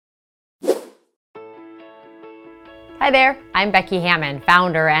Hi there, I'm Becky Hammond,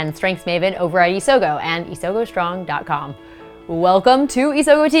 founder and strengths maven over at Isogo and isogostrong.com. Welcome to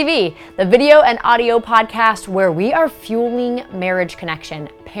Isogo TV, the video and audio podcast where we are fueling marriage connection,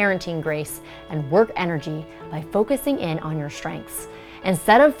 parenting grace, and work energy by focusing in on your strengths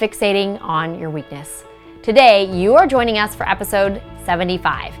instead of fixating on your weakness. Today, you are joining us for episode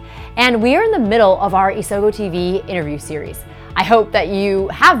 75, and we are in the middle of our Isogo TV interview series. I hope that you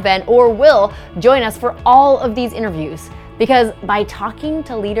have been or will join us for all of these interviews, because by talking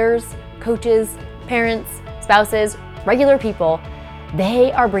to leaders, coaches, parents, spouses, regular people,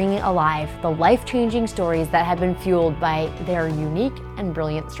 they are bringing alive the life-changing stories that have been fueled by their unique and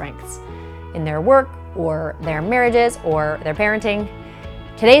brilliant strengths in their work or their marriages or their parenting.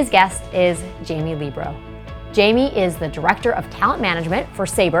 Today's guest is Jamie Libro. Jamie is the Director of Talent Management for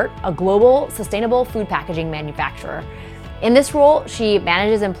Sabert, a global sustainable food packaging manufacturer. In this role, she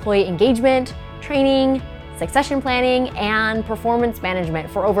manages employee engagement, training, succession planning, and performance management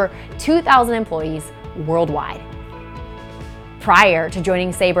for over 2,000 employees worldwide. Prior to joining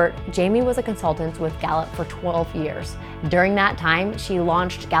Sabert, Jamie was a consultant with Gallup for 12 years. During that time, she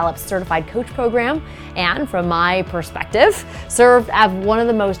launched Gallup's Certified Coach Program and, from my perspective, served as one of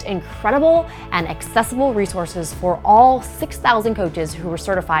the most incredible and accessible resources for all 6,000 coaches who were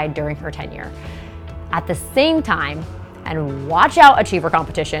certified during her tenure. At the same time, and watch out, Achiever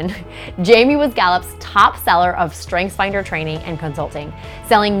Competition, Jamie was Gallup's top seller of StrengthsFinder training and consulting,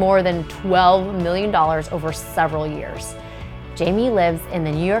 selling more than $12 million over several years. Jamie lives in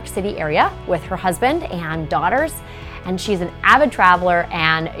the New York City area with her husband and daughters, and she's an avid traveler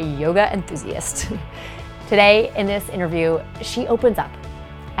and yoga enthusiast. Today, in this interview, she opens up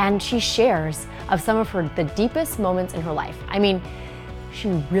and she shares of some of the deepest moments in her life. I mean, she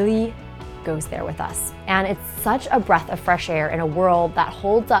really goes there with us. And it's such a breath of fresh air in a world that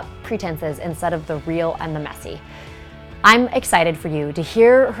holds up pretenses instead of the real and the messy. I'm excited for you to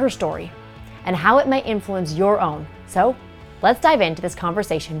hear her story and how it might influence your own. So let's dive into this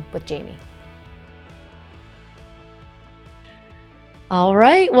conversation with Jamie. All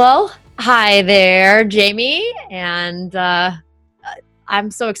right, well, hi there, Jamie. And I'm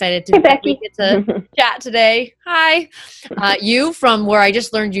so excited to get to chat today. Hi. You from where I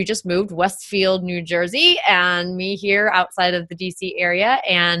just learned you just moved, Westfield, New Jersey, and me here outside of the DC area.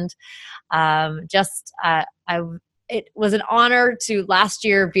 And it was an honor to last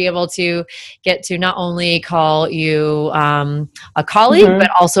year be able to get to not only call you a colleague, but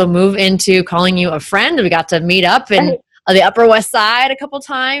also move into calling you a friend. We got to meet up and the Upper West Side a couple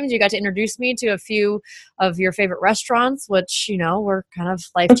times. You got to introduce me to a few of your favorite restaurants, which, you know, were kind of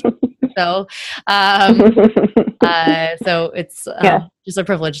life-changing. So it's just a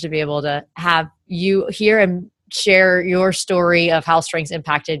privilege to be able to have you here and share your story of how strengths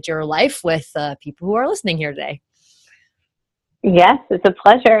impacted your life with people who are listening here today. Yes, it's a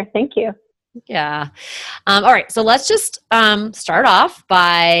pleasure. Thank you. Yeah. All right. So let's just start off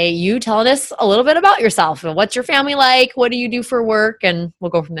by you telling us a little bit about yourself. What's your family like? What do you do for work? And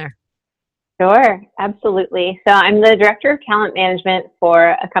we'll go from there. Sure. Absolutely. So I'm the Director of Talent Management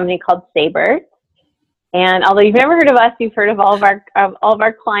for a company called Sabert. And although you've never heard of us, you've heard of all of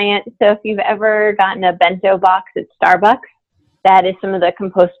our clients. So if you've ever gotten a bento box at Starbucks, that is some of the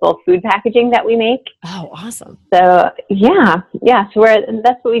compostable food packaging that we make. Oh, awesome. So yeah. So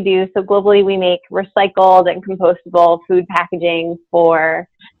that's what we do. So globally, we make recycled and compostable food packaging for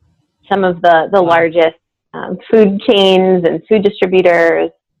some of the largest food chains and food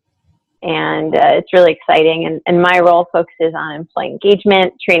distributors. And it's really exciting. And my role focuses on employee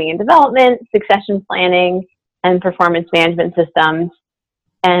engagement, training and development, succession planning, and performance management systems.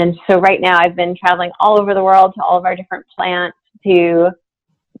 And so right now I've been traveling all over the world to all of our different plants to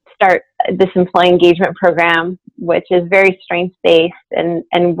start this employee engagement program, which is very strengths-based. And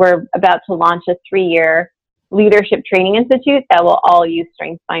we're about to launch a 3-year leadership training institute that will all use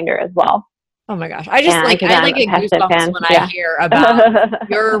StrengthsFinder as well. Oh my gosh. I get goosebumps when I hear about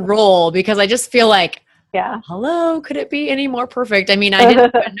your role, because I just feel like, hello, could it be any more perfect? I mean, I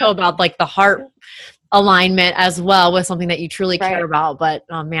didn't even know about like the heart alignment as well with something that you truly care about, but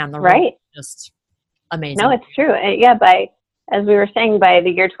oh man, the role is just amazing. No, it's true. As we were saying, by the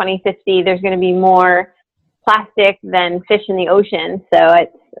year 2050, there's going to be more plastic than fish in the ocean. So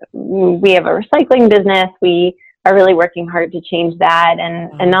we have a recycling business. We are really working hard to change that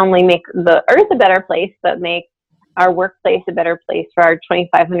and not only make the earth a better place, but make our workplace a better place for our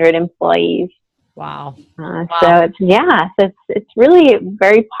 2,500 employees. Wow. So it's really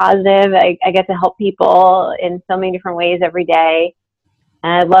very positive. I get to help people in so many different ways every day.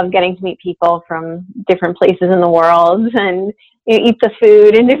 And I love getting to meet people from different places in the world and, eat the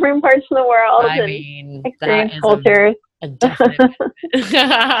food in different parts of the world I and mean, experience cultures. a definite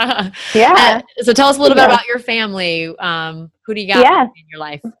benefit. Yeah. So tell us a little bit Yeah. about your family. Who do you got Yeah. in your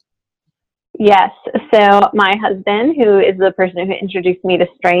life? Yes. So my husband, who is the person who introduced me to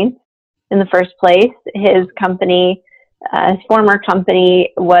strength in the first place, his company, his former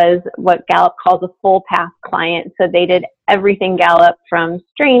company was what Gallup calls a full path client. So they did everything Gallup from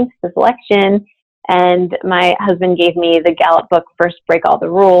strength to selection. And my husband gave me the Gallup book, First Break All the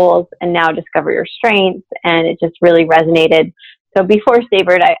Rules, and Now Discover Your Strengths. And it just really resonated. So before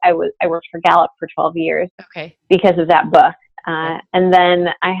Savored, I worked for Gallup for 12 years because of that book. And then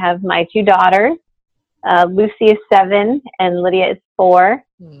I have my two daughters. Lucy is 7 and Lydia is 4.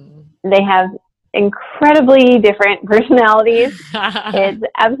 They have incredibly different personalities. It's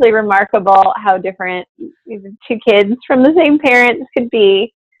absolutely remarkable how different two kids from the same parents could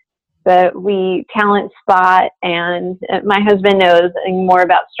be. But we talent spot, and my husband knows more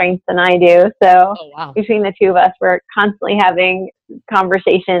about strengths than I do. So between the two of us, we're constantly having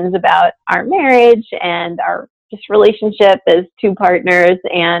conversations about our marriage and our just relationship as two partners,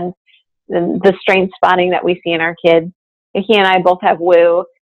 and the strength spotting that we see in our kids. He and I both have woo,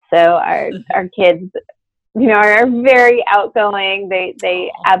 so our kids, are very outgoing.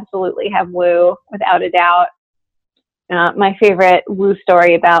 They absolutely have woo, without a doubt. My favorite woo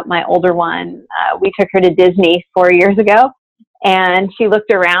story about my older one, we took her to Disney 4 years ago, and she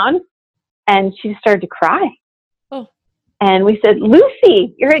looked around and she started to cry. And we said,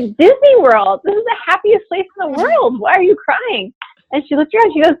 Lucy, you're at Disney World. This is the happiest place in the world. Why are you crying? And she looked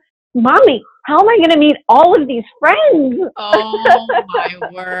around. She goes, Mommy, how am I going to meet all of these friends? Oh, my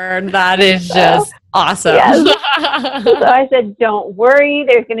word. That is just awesome. Yes. So I said, don't worry.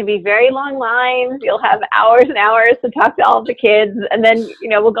 There's going to be very long lines. You'll have hours and hours to talk to all of the kids. And then,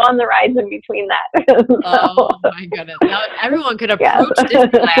 we'll go on the rides in between that. Oh, my goodness. Now, everyone could approach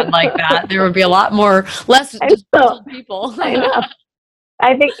Disneyland like that. There would be a lot less people. I know.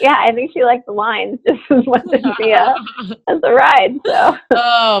 I think she liked the lines just as much as the ride. So.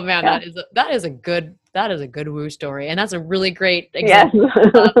 Oh man, that is a good woo story, and that's a really great example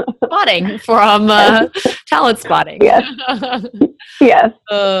of spotting from talent spotting. Yes, yes,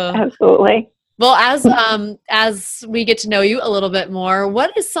 absolutely. Well, as we get to know you a little bit more,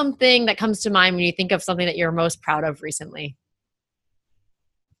 what is something that comes to mind when you think of something that you're most proud of recently?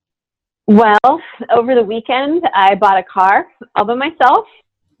 Well, over the weekend, I bought a car all by myself.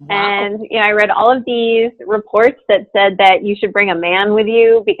 Wow. And, I read all of these reports that said that you should bring a man with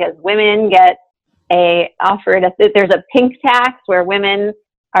you because women get there's a pink tax where women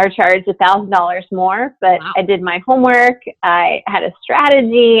are charged $1,000 more. But I did my homework. I had a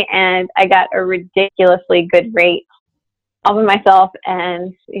strategy and I got a ridiculously good rate all by myself,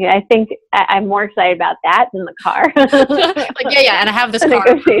 and I think I'm more excited about that than the car. And I have this car.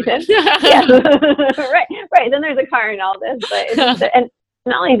 Right. Then there's a car and all this, but and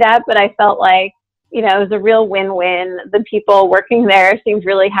not only that, but I felt like it was a real win-win. The people working there seemed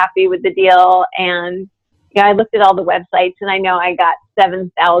really happy with the deal, and I looked at all the websites, and I know I got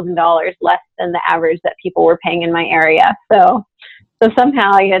 $7,000 less than the average that people were paying in my area. So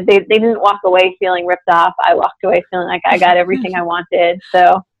somehow, they didn't walk away feeling ripped off. I walked away feeling like I got everything I wanted.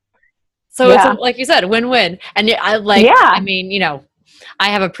 So it's like you said, win-win. And I mean, I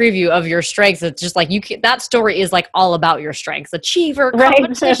have a preview of your strengths. It's just like that story is like all about your strengths. Achiever,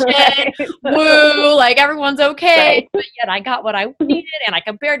 competition, woo, like everyone's okay, but yet I got what I needed, and I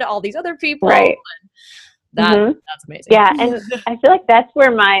compared to all these other people. Right. That's amazing. Yeah, and I feel like that's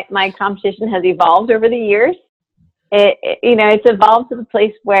where my competition has evolved over the years. It's evolved to the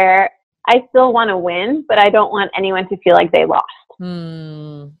place where I still want to win, but I don't want anyone to feel like they lost.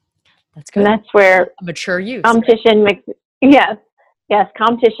 That's good. And that's where a mature use. Competition mixed,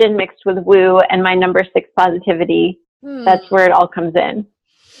 competition mixed with woo and my number 6 positivity. That's where it all comes in.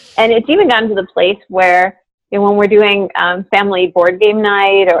 And it's even gotten to the place where when we're doing family board game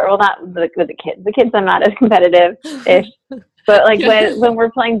night, or not with the kids. The kids, I'm not as competitive-ish, but like when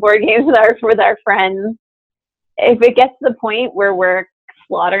we're playing board games with our friends. If it gets to the point where we're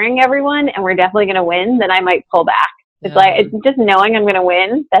slaughtering everyone and we're definitely going to win, then I might pull back. It's like just knowing I'm going to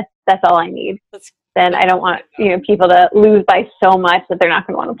win. That's all I need. Then I don't want people to lose by so much that they're not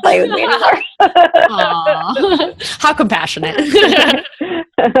going to want to play with me anymore. How compassionate.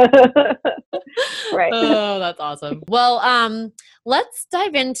 Right. Oh, that's awesome. Well, let's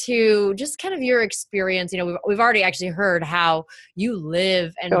dive into just kind of your experience. You know, we've already actually heard how you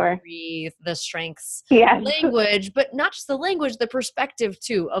live and Sure. breathe the strengths Yes. language, but not just the language, the perspective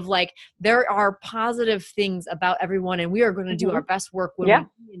too, of like, there are positive things about everyone, and we are going to do our best work when we Yeah.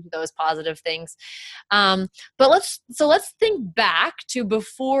 lean into those positive things. But let's think back to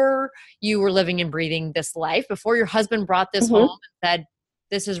before you were living and breathing this life, before your husband brought this home and said,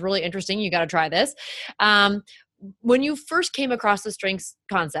 this is really interesting, you got to try this. When you first came across the strengths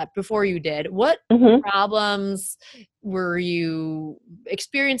concept, before you did, what problems were you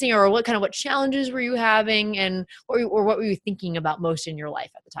experiencing, or what challenges were you having, and or what were you thinking about most in your life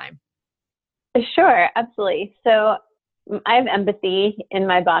at the time? Sure, absolutely. So I have empathy in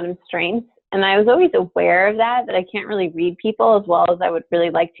my bottom strengths, and I was always aware of that I can't really read people as well as I would really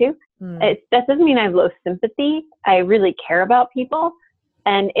like to. That doesn't mean I have low sympathy. I really care about people.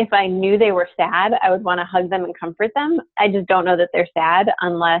 And if I knew they were sad, I would want to hug them and comfort them. I just don't know that they're sad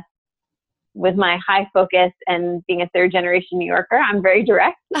unless, with my high focus and being a third generation New Yorker, I'm very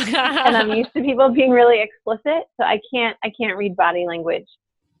direct and I'm used to people being really explicit. So I can't read body language.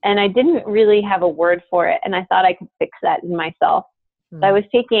 And I didn't really have a word for it. And I thought I could fix that in myself. So I was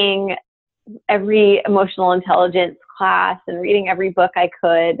taking every emotional intelligence class and reading every book I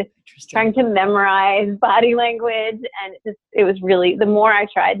could, trying to memorize body language. And it was really, the more I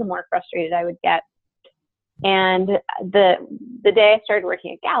tried, the more frustrated I would get. And the day I started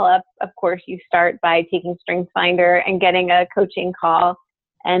working at Gallup, of course, you start by taking StrengthsFinder and getting a coaching call.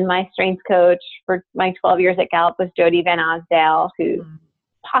 And my strengths coach for my 12 years at Gallup was Jody Van Osdale, who's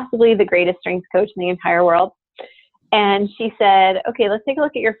possibly the greatest strengths coach in the entire world. And she said, okay, let's take a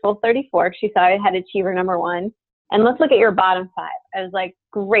look at your full 34. She saw I had achiever number 1. And let's look at your bottom 5. I was like,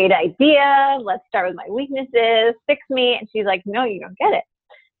 great idea. Let's start with my weaknesses. Fix me. And she's like, no, you don't get it.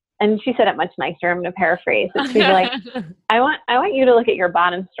 And she said it much nicer. I'm going to paraphrase. But she's like, I want you to look at your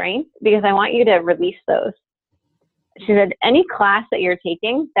bottom strengths because I want you to release those. She said, any class that you're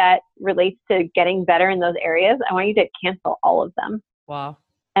taking that relates to getting better in those areas, I want you to cancel all of them. Wow.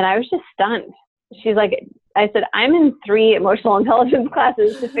 And I was just stunned. She's like, I said, I'm in 3 emotional intelligence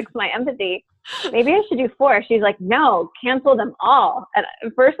classes to fix my empathy. Maybe I should do 4. She's like, no, cancel them all. And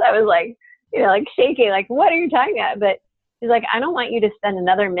at first I was like, like shaking, like, what are you talking about? But she's like, I don't want you to spend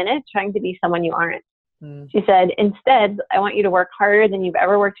another minute trying to be someone you aren't. She said, instead, I want you to work harder than you've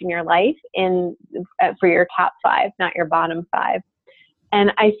ever worked in your life for your top 5, not your bottom 5.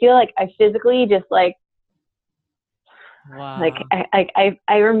 And I feel like I physically just like, wow. Like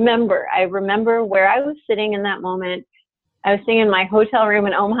I remember where I was sitting in that moment. I was sitting in my hotel room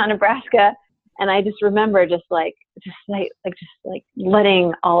in Omaha, Nebraska, and I just remember just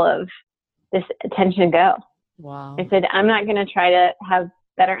letting all of this attention go. Wow. I said, I'm not going to try to have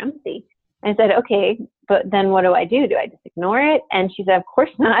better empathy. I said, okay, but then what do I do? Do I just ignore it? And she said, of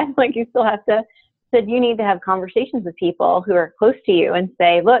course not. Like, you still have to. Said, you need to have conversations with people who are close to you and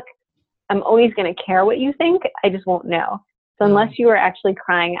say, look, I'm always going to care what you think. I just won't know. So unless you are actually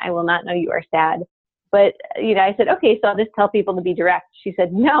crying, I will not know you are sad. But, I said, okay, so I'll just tell people to be direct. She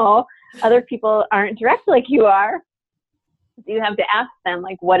said, no, other people aren't direct like you are. So you have to ask them,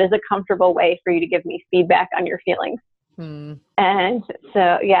 like, what is a comfortable way for you to give me feedback on your feelings? And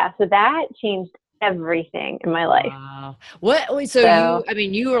so that changed everything in my life. Wow.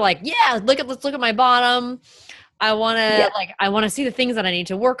 You were like, yeah, let's look at my bottom. I want to see the things that I need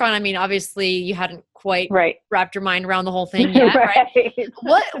to work on. I mean, obviously you hadn't quite wrapped your mind around the whole thing yet, right?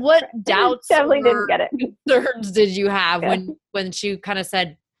 What doubts definitely didn't get it. Concerns did you have when she kind of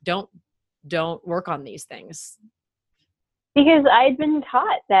said, don't work on these things? Because I'd been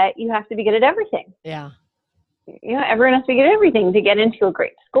taught that you have to be good at everything. Yeah. Everyone has to be good at everything. To get into a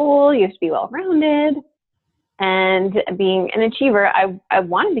great school, you have to be well-rounded. And being an achiever, I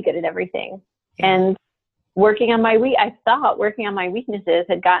want to be good at everything. Yeah. And working on my weaknesses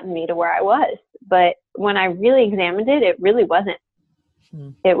had gotten me to where I was. But when I really examined it, it really wasn't.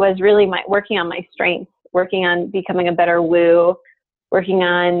 It was really working on my strengths, working on becoming a better woo, working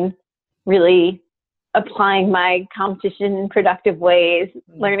on really applying my competition in productive ways,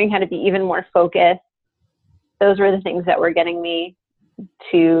 learning how to be even more focused. Those were the things that were getting me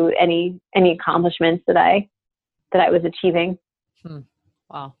to any accomplishments that I was achieving.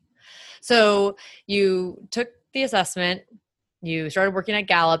 Wow. So you took the assessment, you started working at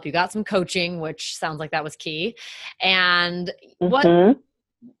Gallup, you got some coaching, which sounds like that was key. And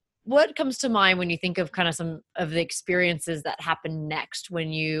what comes to mind when you think of kind of some of the experiences that happened next,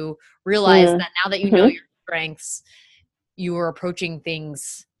 when you realize that now that you know your strengths, you were approaching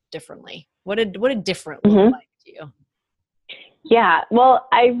things differently? What did different look like to you? Yeah, well,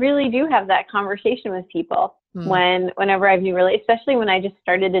 I really do have that conversation with people whenever I've especially when I just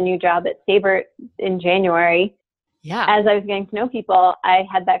started a new job at Sabre in January. Yeah. As I was getting to know people, I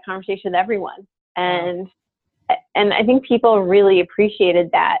had that conversation with everyone. And I think people really appreciated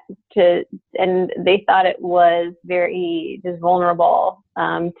that and they thought it was very just vulnerable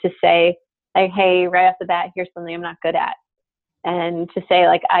to say, like, hey, right off the bat, here's something I'm not good at. And to say,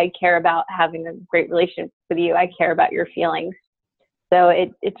 like, I care about having a great relationship with you. I care about your feelings. So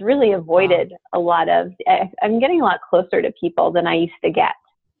it's really avoided a lot of, I'm getting a lot closer to people than I used to get.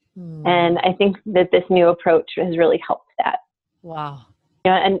 And I think that this new approach has really helped that. Wow.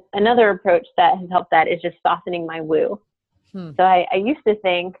 And another approach that has helped that is just softening my woo. So I used to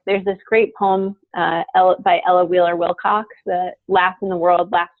think there's this great poem by Ella Wheeler Wilcox, the laugh in the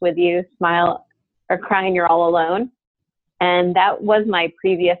world laughs with you, smile or cry and you're all alone. And that was my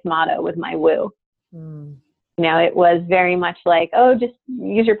previous motto with my woo. It was very much like, oh, just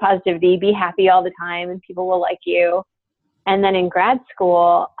use your positivity, be happy all the time and people will like you. And then in grad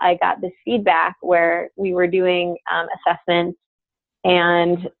school, I got this feedback where we were doing assessments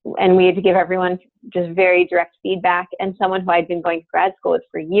and we had to give everyone just very direct feedback. And someone who I'd been going to grad school with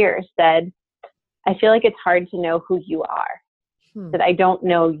for years said, I feel like it's hard to know who you are, that I don't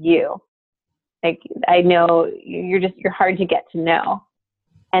know you. Like, I know you're hard to get to know.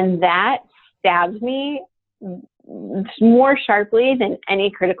 And that stabbed me more sharply than any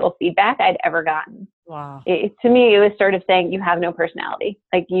critical feedback I'd ever gotten. Wow. To me, it was sort of saying, you have no personality.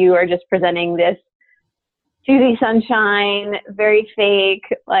 Like, you are just presenting this Susie Sunshine, very fake,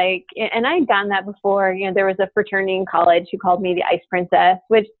 like, and I'd gotten that before. There was a fraternity in college who called me the Ice Princess,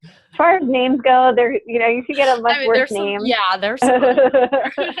 which, as far as names go, you could get a much worse name. There's some.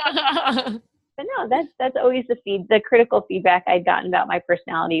 But no, that's always the critical feedback I'd gotten about my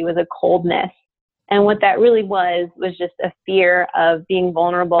personality was a coldness. And what that really was just a fear of being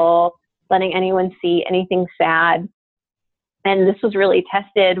vulnerable, letting anyone see anything sad. And this was really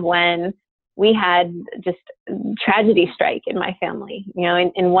tested when we had just tragedy strike in my family.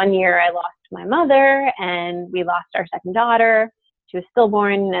 In 1 year, I lost my mother and we lost our second daughter. She was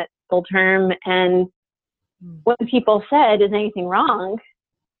stillborn at full term. And when people said, is anything wrong?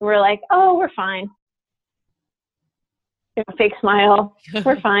 We're like, oh, we're fine. Fake smile,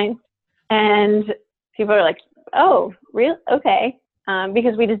 we're fine. And people are like, oh, really? Okay.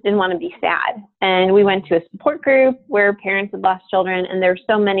 Because we just didn't want to be sad. And we went to a support group where parents had lost children. And there were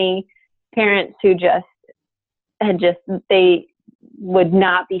so many parents who they would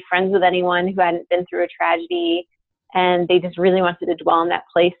not be friends with anyone who hadn't been through a tragedy. And they just really wanted to dwell in that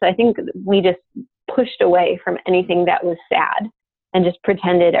place. So I think we just pushed away from anything that was sad and just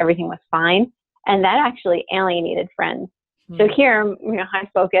pretended everything was fine. And that actually alienated friends. So here, high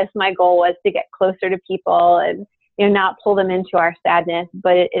focus, my goal was to get closer to people and, not pull them into our sadness,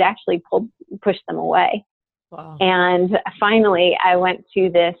 but it actually pushed them away. Wow. And finally, I went to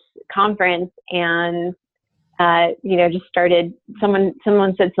this conference and, just started, someone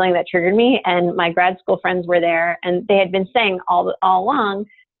said something that triggered me, and my grad school friends were there, and they had been saying all along,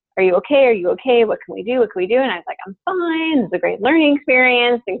 are you okay? Are you okay? What can we do? What can we do? And I was like, I'm fine. It's a great learning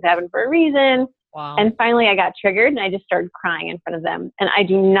experience. Things happen for a reason. Wow. And finally I got triggered and I just started crying in front of them. And I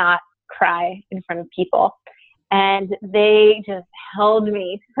do not cry in front of people. And they just held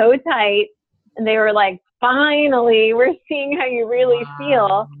me so tight. And they were like, finally, we're seeing how you really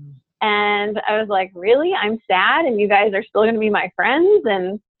feel. And I was like, really? I'm sad and you guys are still going to be my friends?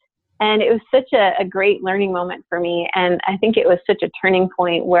 And it was such a great learning moment for me. And I think it was such a turning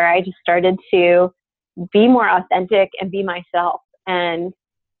point where I just started to be more authentic and be myself. And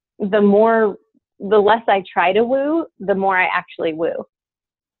the less I try to woo, the more I actually woo.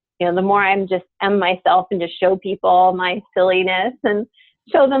 The more I'm myself and just show people my silliness and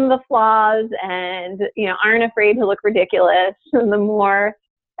show them the flaws and, aren't afraid to look ridiculous. And the more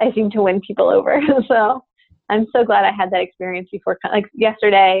I seem to win people over. So I'm so glad I had that experience before. Like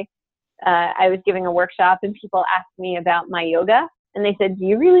yesterday, I was giving a workshop and people asked me about my yoga. And they said, do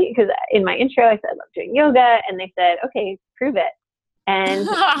you really, because in my intro, I said, I love doing yoga. And they said, okay, prove it. And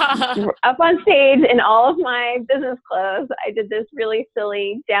up on stage in all of my business clothes, I did this really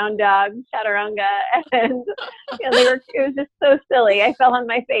silly down dog chaturanga, and it was just so silly. I fell on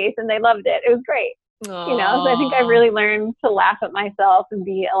my face, and they loved it. It was great. So I think I've really learned to laugh at myself and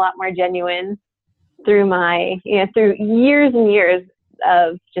be a lot more genuine through through years and years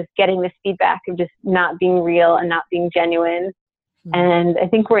of just getting this feedback of just not being real and not being genuine. And I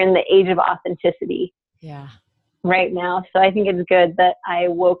think we're in the age of authenticity. Yeah. Right now. So I think it's good that I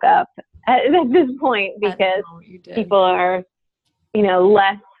woke up at this point because people are,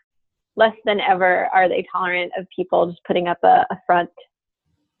 less less than ever are they tolerant of people just putting up a front.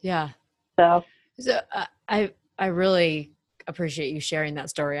 Yeah. So I really appreciate you sharing that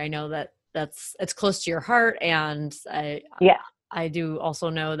story. I know that it's close to your heart, and I do also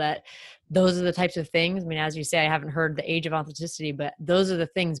know that those are the types of things. I mean, as you say, I haven't heard the age of authenticity, but those are the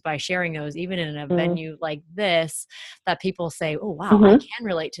things, by sharing those, even in a venue like this, that people say, oh, wow, I can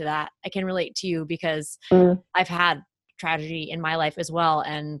relate to that. I can relate to you because I've had tragedy in my life as well.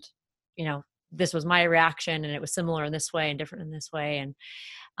 And, you know, this was my reaction, and it was similar in this way and different in this way.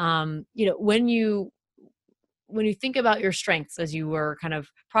 And, you know, when you think about your strengths as you were kind of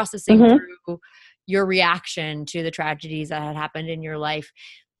processing through your reaction to the tragedies that had happened in your life,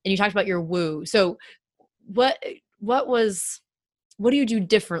 and you talked about your woo. So what do you do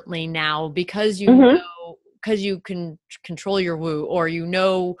differently now because you know, because you can control your woo, or you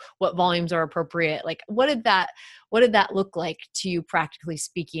know what volumes are appropriate? Like, what did that look like to you, practically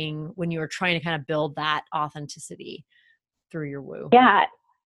speaking, when you were trying to kind of build that authenticity through your woo? Yeah.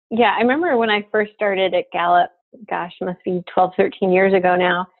 I remember when I first started at Gallup, gosh, it must be 12, 13 years ago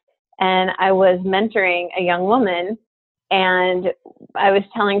now. And I was mentoring a young woman, and I was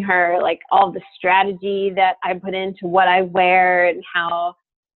telling her like all the strategy that I put into what I wear and how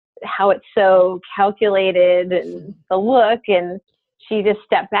it's so calculated and the look. And she just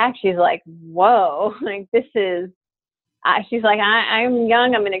stepped back. She's like, whoa, like this is, she's like, I'm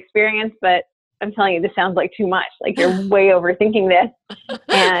young, I'm inexperienced, but I'm telling you, this sounds like too much. Like you're way overthinking this.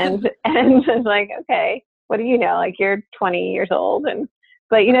 And I was like, okay, what do you know? Like you're 20 years old.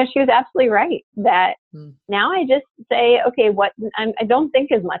 But you know, she was absolutely right that now I just say, okay, I don't think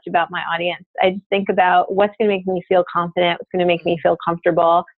as much about my audience. I just think about what's going to make me feel confident, what's going to make me feel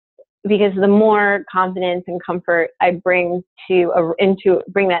comfortable. Because the more confidence and comfort I bring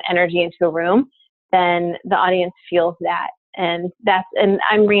bring that energy into a room, then the audience feels that. And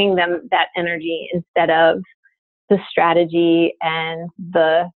I'm bringing them that energy instead of the strategy and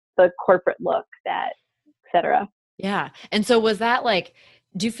the corporate look, that, et cetera. Yeah. And so was that like,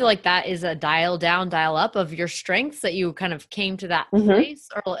 do you feel like that is a dial down, dial up of your strengths, that you kind of came to that place,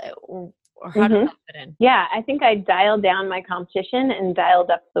 or how did that fit in? Yeah. I think I dialed down my competition and dialed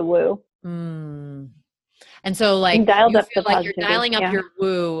up the woo. And so like, dialed you up feel the like you're positivity. dialing up your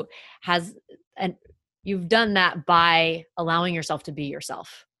woo and you've done that by allowing yourself to be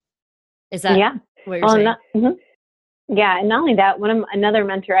yourself. Is that what you're saying? Yeah. And not only that, another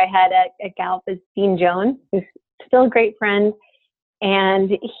mentor I had at Gallup is Dean Jones, who's still a great friend. And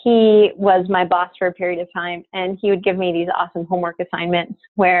he was my boss for a period of time. And he would give me these awesome homework assignments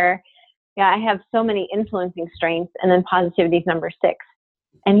where, I have so many influencing strengths, and then positivity is number 6.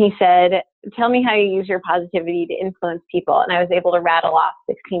 And he said, tell me how you use your positivity to influence people. And I was able to rattle off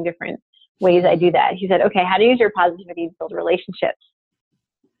 16 different ways I do that. He said, okay, how to use your positivity to build relationships.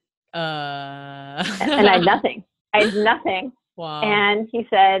 And I had nothing. Wow. And he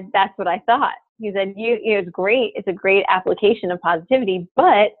said, that's what I thought. He said, it's great. It's a great application of positivity,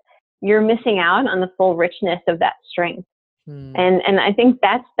 but you're missing out on the full richness of that strength. And I think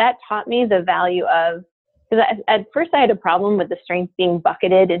that taught me the value of, because at first I had a problem with the strength being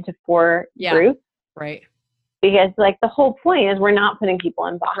bucketed into 4 groups. Right. Because like the whole point is we're not putting people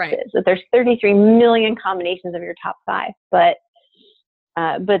in boxes. Right. That there's 33 million combinations of your top 5. But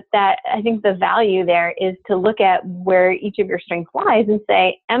that, I think the value there is to look at where each of your strengths lies and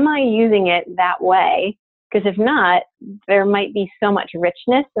say, am I using it that way? Because if not, there might be so much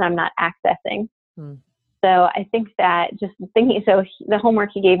richness that I'm not accessing. So I think that just thinking, the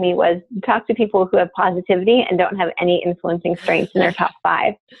homework he gave me was talk to people who have positivity and don't have any influencing strengths in their top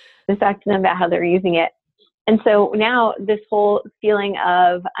 5. Just talk to them about how they're using it. And so now this whole feeling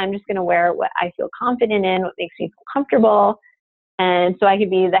of, I'm just going to wear what I feel confident in, what makes me feel comfortable. And so I could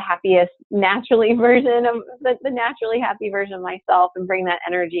be the happiest naturally version of the naturally happy version of myself, and bring that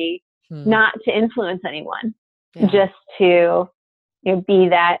energy, not to influence anyone, just to be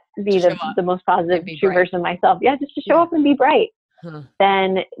the most positive, true version of myself. Yeah, just to show up and be bright.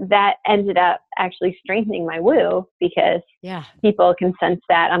 Then that ended up actually strengthening my woo, because people can sense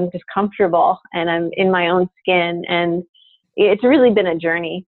that I'm just comfortable and I'm in my own skin. And it's really been a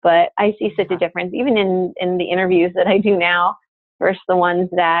journey, but I see such a difference even in the interviews that I do now versus the ones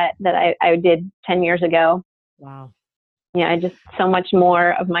that I did 10 years ago. Wow. Yeah, I just so much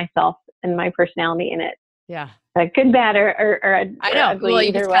more of myself and my personality in it. Yeah. Like good, bad, or I know. ugly, well,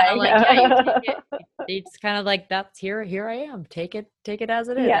 either kind way. of like, you take it. It's kind of like, that's here I am. Take it as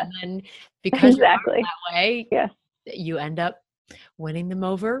it is. Yeah. And then because Exactly. you're that way, you end up winning them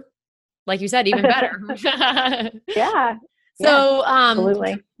over. Like you said, even better. Yeah. So,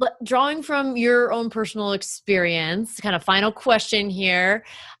 absolutely. Drawing from your own personal experience, kind of final question here,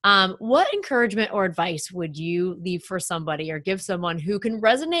 what encouragement or advice would you leave for somebody or give someone who can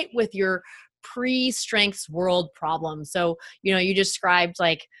resonate with your pre-strengths world problem? So, you described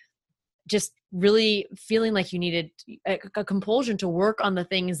like just really feeling like you needed a compulsion to work on the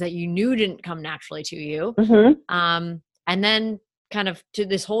things that you knew didn't come naturally to you. And then kind of to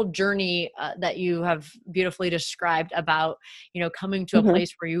this whole journey that you have beautifully described about, coming to a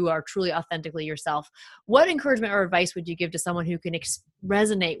place where you are truly authentically yourself. What encouragement or advice would you give to someone who can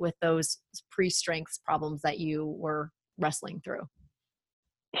resonate with those pre-strengths problems that you were wrestling through?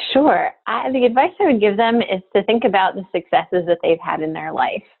 Sure. The advice I would give them is to think about the successes that they've had in their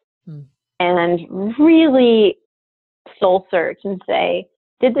life and really soul search and say,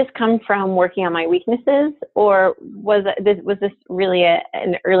 did this come from working on my weaknesses, or was this really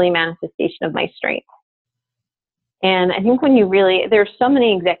an early manifestation of my strength? And I think when there's so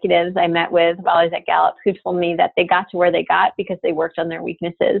many executives I met with while I was at Gallup who told me that they got to where they got because they worked on their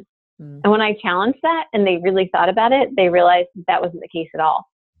weaknesses. And when I challenged that and they really thought about it, they realized that wasn't the case at all.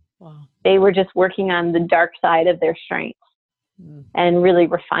 Wow. They were just working on the dark side of their strengths and really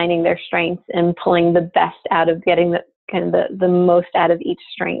refining their strengths and pulling the best out of getting the most out of each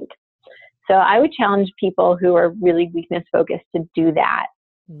strength. So I would challenge people who are really weakness focused to do that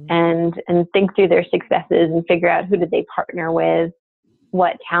and think through their successes and figure out who did they partner with,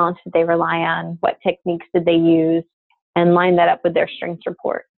 what talents did they rely on, what techniques did they use, and line that up with their strengths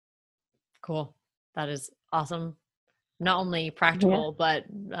report. Cool. That is awesome. Not only practical, but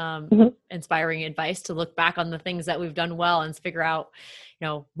inspiring advice to look back on the things that we've done well and figure out,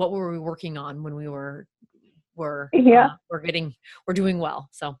 what were we working on when we were doing well.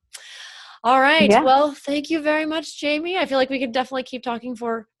 So, all right. Yeah. Well, thank you very much, Jamie. I feel like we could definitely keep talking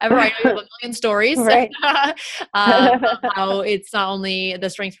forever. I know you have a million stories. Right. How it's not only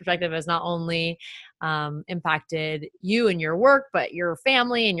the strengths perspective has not only impacted you and your work, but your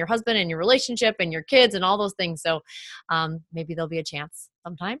family and your husband and your relationship and your kids and all those things. So maybe there'll be a chance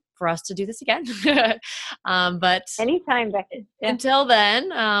sometime for us to do this again. But anytime, Becky. Yeah. Until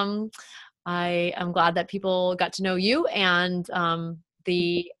then, I am glad that people got to know you and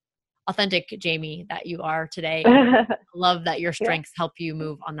the authentic Jamie that you are today. I love that your strengths help you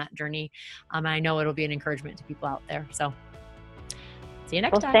move on that journey. And I know it'll be an encouragement to people out there. So see you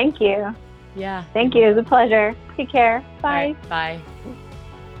next time. Thank you. Yeah. Thank you. It was a pleasure. Take care. Bye. Right, bye.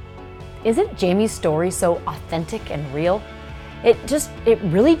 Isn't Jamie's story so authentic and real? It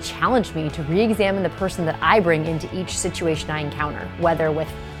really challenged me to re-examine the person that I bring into each situation I encounter, whether with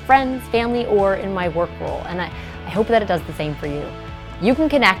friends, family, or in my work role. And I hope that it does the same for you. You can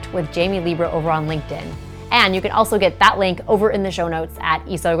connect with Jamie Libra over on LinkedIn. And you can also get that link over in the show notes at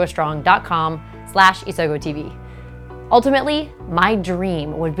isogostrong.com/isogotv. Ultimately, my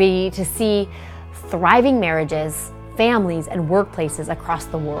dream would be to see thriving marriages, families, and workplaces across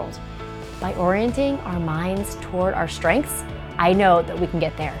the world. By orienting our minds toward our strengths, I know that we can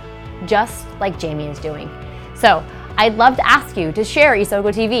get there, just like Jamie is doing. So I'd love to ask you to share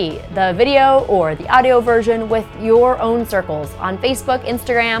Isogo TV, the video or the audio version, with your own circles on Facebook,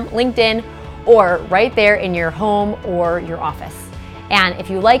 Instagram, LinkedIn, or right there in your home or your office. And if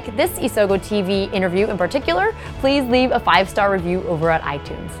you like this Isogo TV interview in particular, please leave a 5-star review over at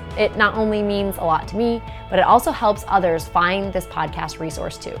iTunes. It not only means a lot to me, but it also helps others find this podcast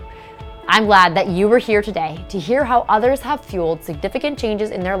resource too. I'm glad that you were here today to hear how others have fueled significant changes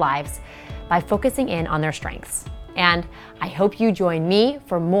in their lives by focusing in on their strengths. And I hope you join me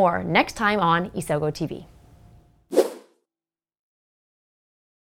for more next time on Isogo TV.